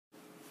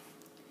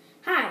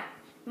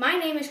My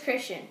name is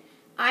Christian.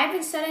 I've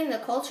been studying the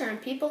culture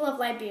and people of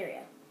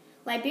Liberia.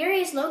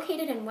 Liberia is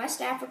located in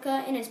West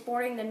Africa and is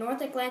bordering the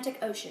North Atlantic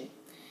Ocean.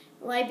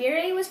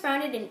 Liberia was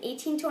founded in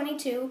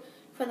 1822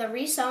 for the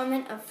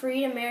resettlement of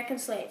freed American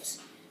slaves.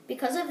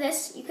 Because of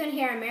this, you can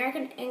hear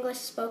American English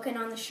spoken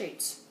on the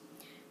streets.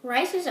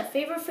 Rice is a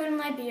favorite food in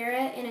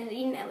Liberia and is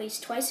eaten at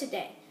least twice a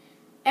day,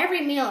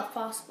 every meal if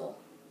possible.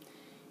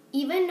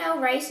 Even though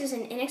rice is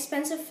an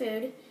inexpensive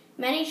food,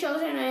 many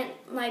children in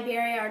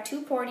Liberia are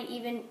too poor to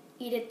even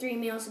eat it 3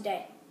 meals a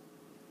day.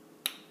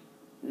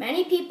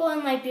 Many people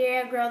in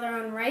Liberia grow their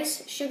own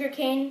rice,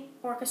 sugarcane,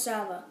 or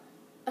cassava,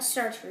 a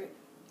starch fruit.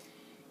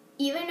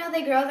 Even though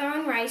they grow their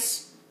own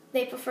rice,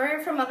 they prefer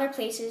it from other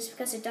places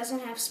because it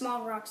doesn't have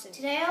small rocks in it.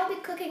 Today I'll be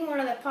cooking one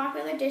of the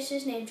popular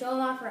dishes named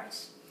jollof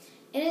rice.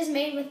 It is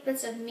made with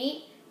bits of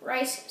meat,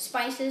 rice,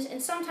 spices,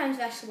 and sometimes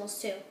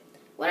vegetables too,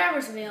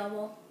 whatever's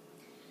available.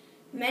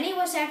 Many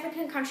West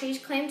African countries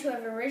claim to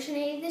have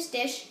originated this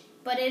dish,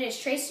 but it is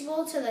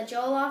traceable to the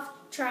Jollof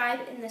tribe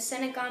in the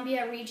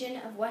Senegambia region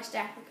of West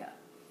Africa.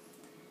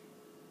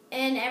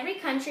 In every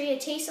country,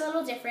 it tastes a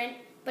little different,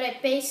 but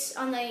it's based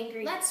on the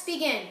ingredients. Let's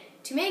begin.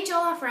 To make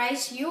jollof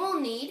rice, you will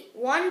need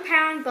 1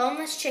 pound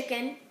boneless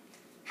chicken,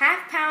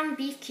 ½ pound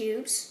beef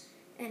cubes,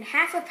 and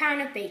 ½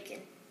 pound of bacon.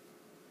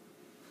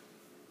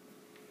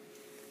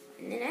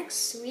 And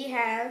next, we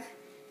have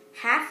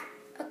 ½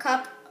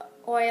 cup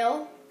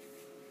oil,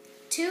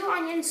 2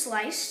 onions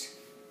sliced,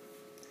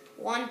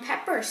 1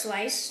 pepper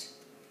sliced,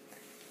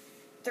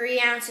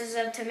 3 ounces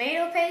of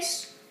tomato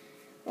paste,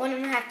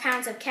 1½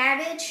 pounds of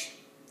cabbage,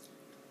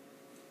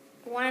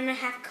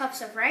 1½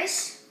 cups of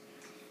rice,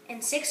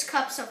 and 6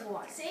 cups of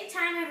water. To save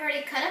time, I've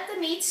already cut up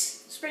the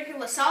meats, sprinkled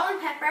with salt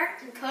and pepper,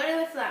 and coated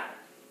with flour.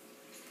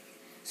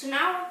 So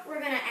now we're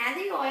going to add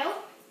the oil,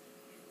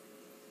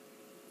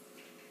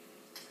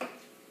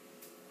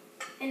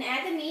 and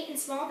add the meat in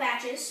small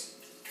batches.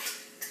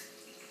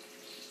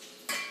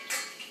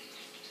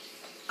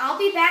 I'll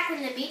be back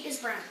when the meat is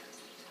brown.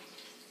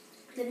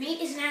 The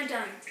meat is now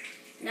done.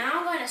 Now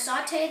I'm going to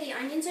saute the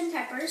onions and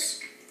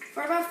peppers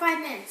for about 5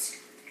 minutes.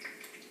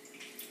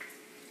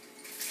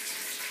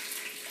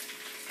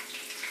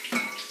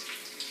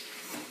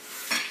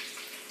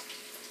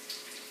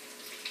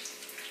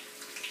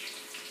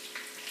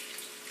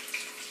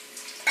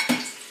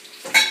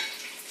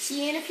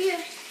 See you in a few.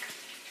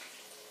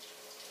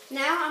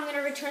 Now I'm going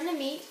to return the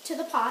meat to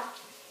the pot.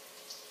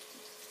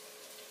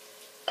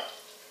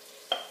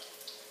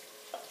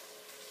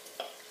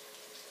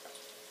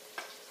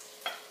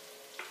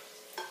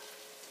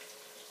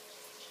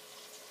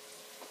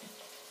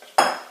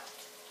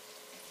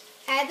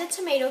 Add the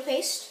tomato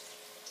paste.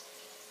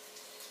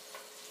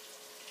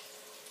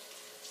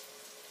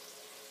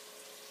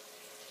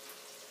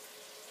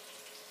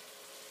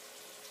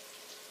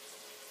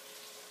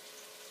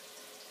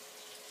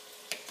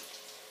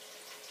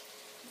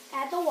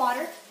 Add the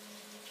water.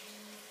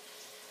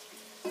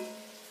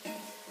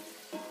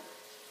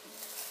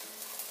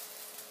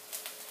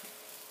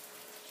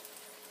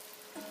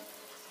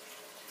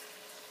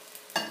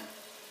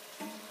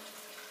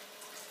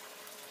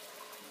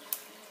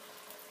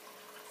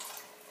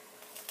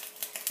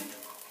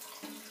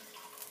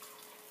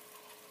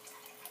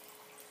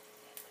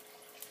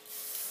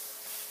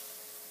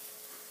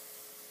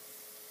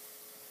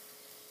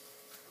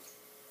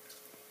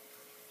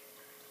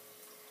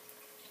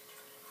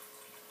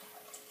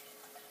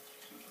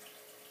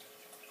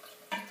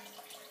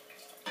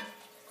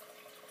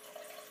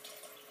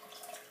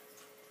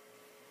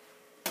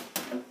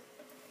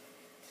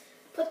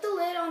 Put the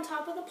lid on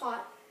top of the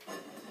pot.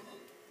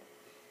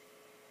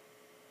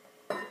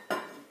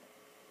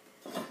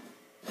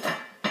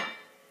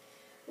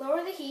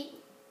 Lower the heat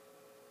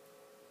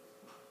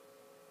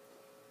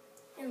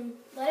and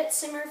let it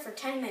simmer for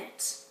 10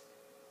 minutes.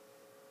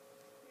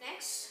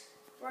 Next,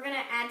 we're going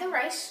to add the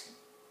rice.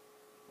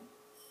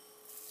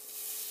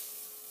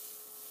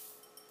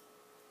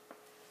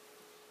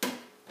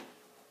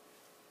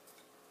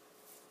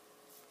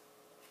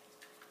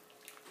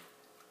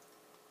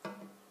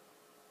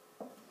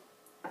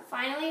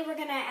 Finally, we're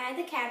going to add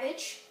the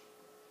cabbage.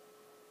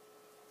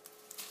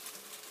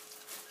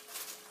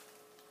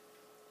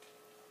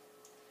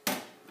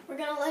 We're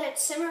going to let it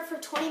simmer for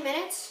 20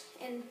 minutes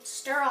and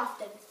stir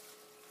often.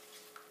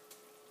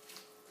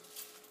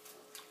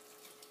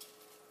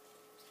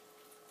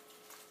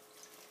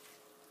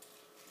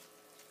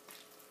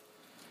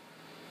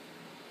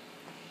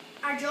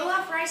 Our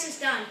jollof rice is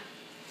done.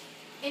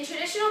 In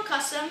traditional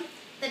custom,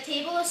 the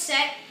table is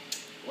set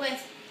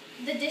with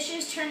the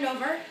dishes turned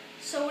over,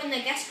 so when the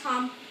guests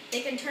come,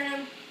 they can turn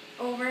them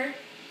over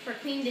for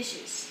clean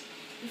dishes.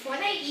 Before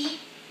they eat,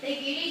 they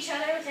greet each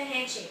other with a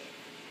handshake.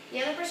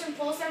 The other person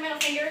pulls their middle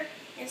finger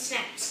and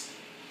snaps.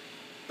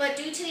 But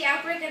due to the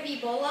outbreak of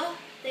Ebola,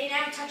 they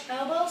now touch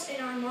elbows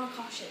and are more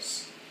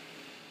cautious.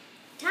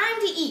 Time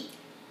to eat.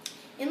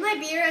 In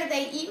Liberia,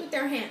 they eat with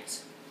their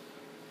hands.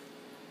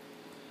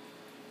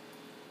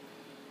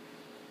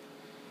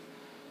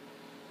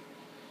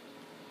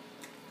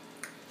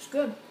 It's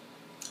good.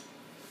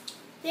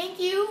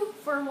 Thank you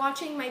for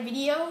watching my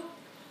video.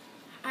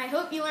 I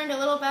hope you learned a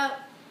little about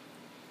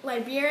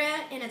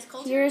Liberia and its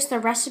culture. Here's the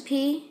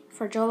recipe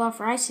for jollof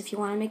rice if you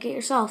want to make it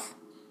yourself.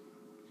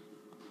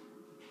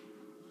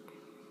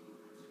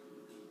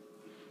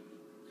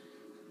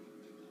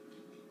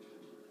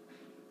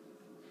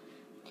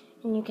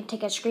 And you can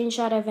take a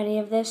screenshot of any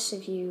of this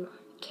if you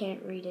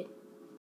can't read it.